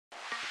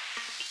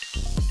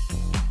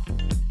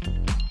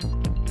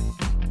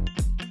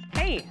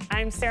Hey,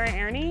 I'm Sarah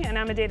Aerni, and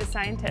I'm a data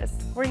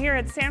scientist. We're here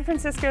at San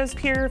Francisco's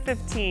Pier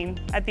 15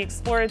 at the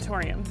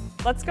Exploratorium.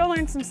 Let's go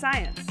learn some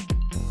science.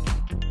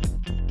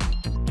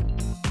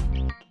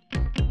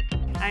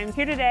 I'm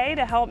here today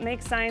to help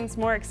make science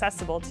more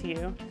accessible to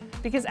you,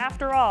 because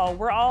after all,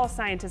 we're all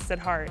scientists at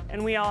heart,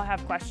 and we all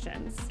have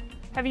questions.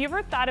 Have you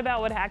ever thought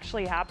about what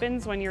actually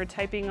happens when you're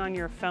typing on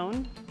your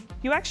phone?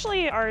 You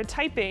actually are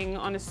typing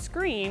on a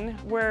screen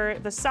where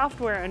the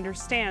software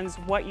understands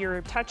what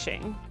you're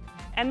touching.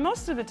 And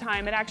most of the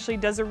time, it actually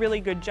does a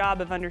really good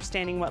job of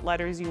understanding what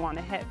letters you want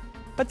to hit.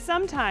 But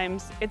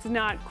sometimes, it's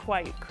not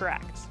quite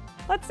correct.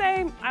 Let's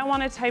say I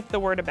want to type the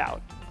word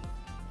about.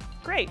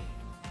 Great.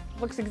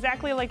 Looks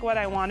exactly like what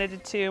I wanted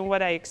it to,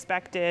 what I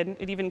expected.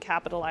 It even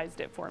capitalized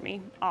it for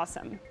me.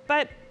 Awesome.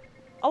 But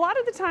a lot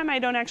of the time, I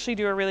don't actually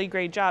do a really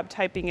great job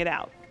typing it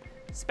out.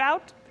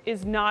 Spout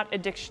is not a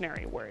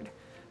dictionary word.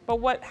 But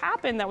what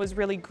happened that was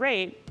really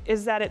great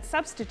is that it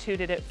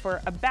substituted it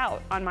for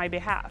about on my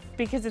behalf,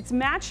 because it's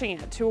matching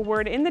it to a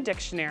word in the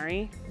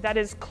dictionary that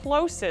is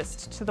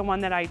closest to the one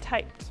that I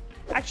typed.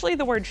 Actually,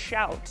 the word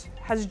shout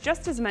has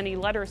just as many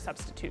letter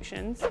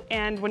substitutions,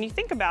 and when you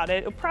think about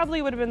it, it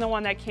probably would have been the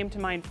one that came to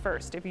mind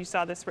first if you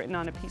saw this written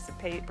on a piece of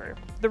paper.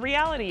 The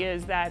reality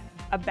is that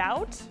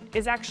about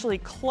is actually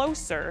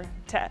closer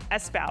to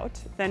espout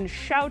than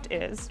shout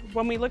is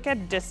when we look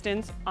at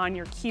distance on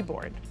your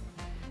keyboard.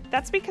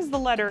 That's because the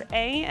letter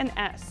A and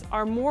S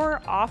are more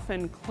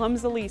often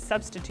clumsily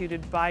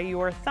substituted by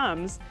your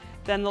thumbs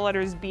than the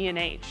letters B and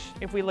H,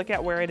 if we look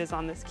at where it is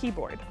on this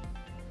keyboard.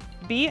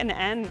 B and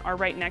N are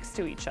right next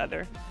to each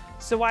other,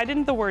 so why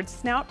didn't the word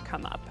snout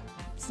come up?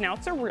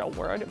 Snout's a real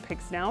word, a pig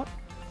snout.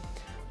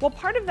 Well,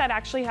 part of that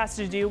actually has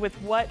to do with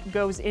what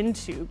goes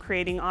into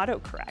creating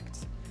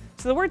autocorrect.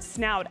 So the word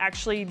snout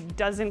actually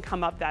doesn't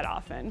come up that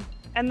often.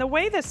 And the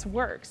way this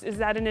works is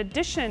that in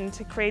addition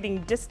to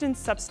creating distance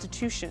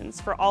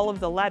substitutions for all of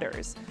the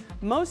letters,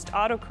 most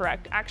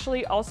autocorrect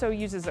actually also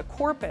uses a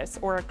corpus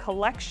or a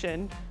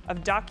collection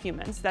of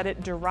documents that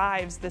it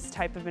derives this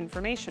type of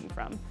information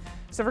from.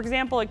 So for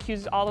example, it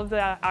used all of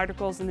the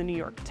articles in the New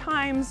York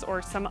Times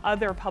or some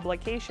other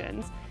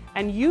publications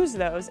and use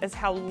those as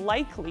how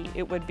likely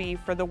it would be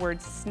for the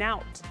word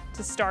snout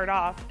to start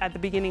off at the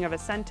beginning of a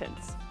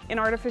sentence. In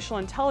artificial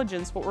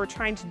intelligence, what we're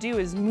trying to do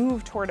is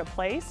move toward a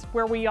place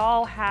where we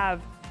all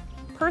have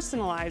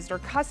personalized or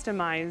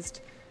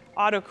customized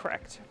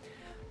autocorrect.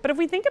 But if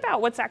we think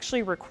about what's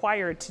actually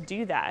required to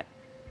do that,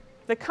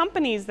 the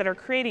companies that are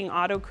creating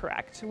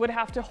autocorrect would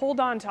have to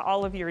hold on to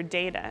all of your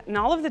data and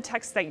all of the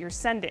text that you're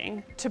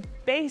sending to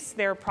base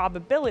their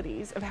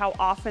probabilities of how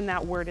often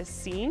that word is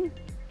seen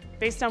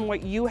based on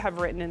what you have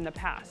written in the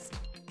past.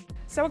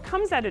 So it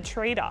comes at a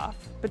trade-off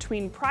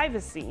between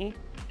privacy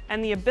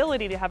and the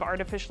ability to have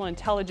artificial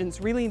intelligence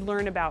really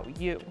learn about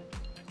you.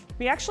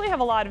 We actually have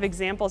a lot of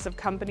examples of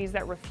companies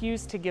that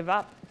refuse to give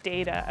up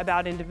data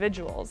about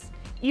individuals,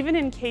 even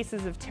in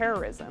cases of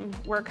terrorism,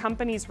 where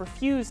companies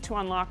refuse to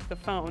unlock the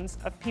phones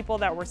of people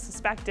that were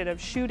suspected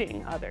of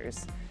shooting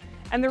others.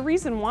 And the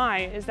reason why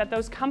is that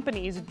those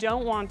companies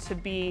don't want to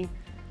be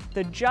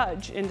the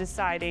judge in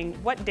deciding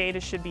what data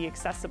should be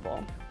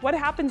accessible. What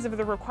happens if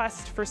the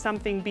request for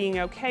something being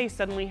okay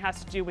suddenly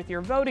has to do with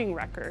your voting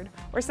record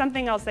or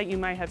something else that you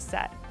might have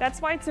set?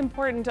 That's why it's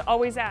important to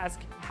always ask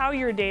how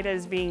your data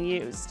is being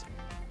used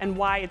and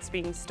why it's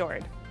being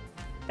stored.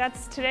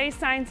 That's today's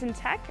Science and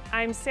Tech.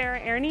 I'm Sarah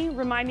Aerni,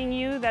 reminding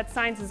you that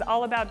science is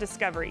all about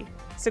discovery.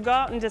 So go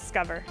out and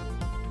discover.